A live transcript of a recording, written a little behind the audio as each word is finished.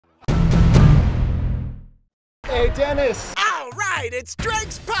Hey, Dennis. All right, it's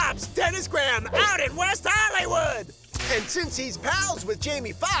Drake's Pops, Dennis Graham, out in West Hollywood. And since he's pals with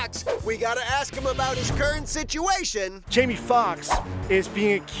Jamie Foxx, we gotta ask him about his current situation. Jamie Foxx is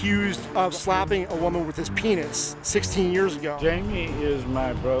being accused of slapping a woman with his penis 16 years ago. Jamie is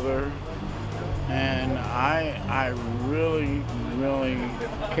my brother, and I really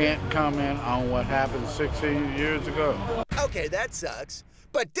can't comment on what happened 16 years ago. Okay, that sucks.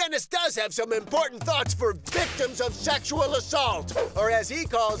 But Dennis does have some important thoughts for victims of sexual assault, or as he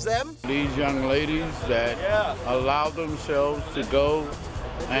calls them, These young ladies that allow themselves to go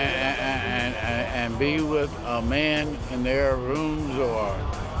and be with a man in their rooms or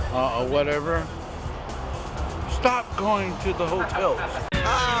whatever, stop going to the hotels.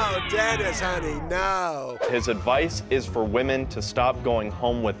 oh, Dennis, honey, no. His advice is for women to stop going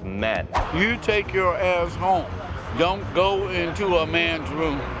home with men. You take your ass home. Don't go into a man's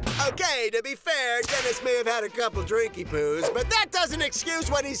room. Okay, to be fair, Dennis may have had a couple drinky poos, but that doesn't excuse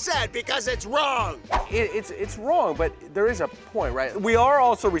what he said because it's wrong. It's wrong, but there is a point, right? We are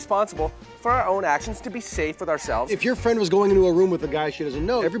also responsible for our own actions to be safe with ourselves. If your friend was going into a room with a guy she doesn't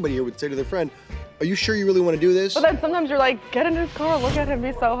know, everybody here would say to their friend, are you sure you really want to do this? But then sometimes you're like, get in his car, look at him,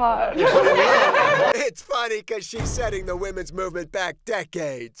 he's so hot. It's funny because she's setting the women's movement back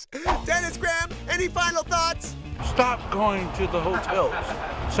decades. Dennis Graham, any final thoughts? Stop going to the hotels.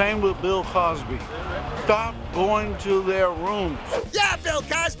 Same with Bill Cosby. Stop going to their rooms. Yeah, Bill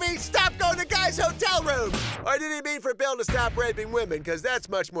Cosby, stop going to guys' hotel rooms. Or did he mean for Bill to stop raping women? Because that's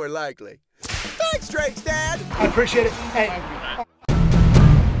much more likely. Thanks, Drake's dad. I appreciate it. Hey.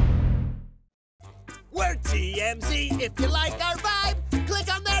 We're TMZ. If you like our vibe,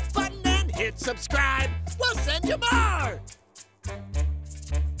 click on that button and hit subscribe. We'll send you more.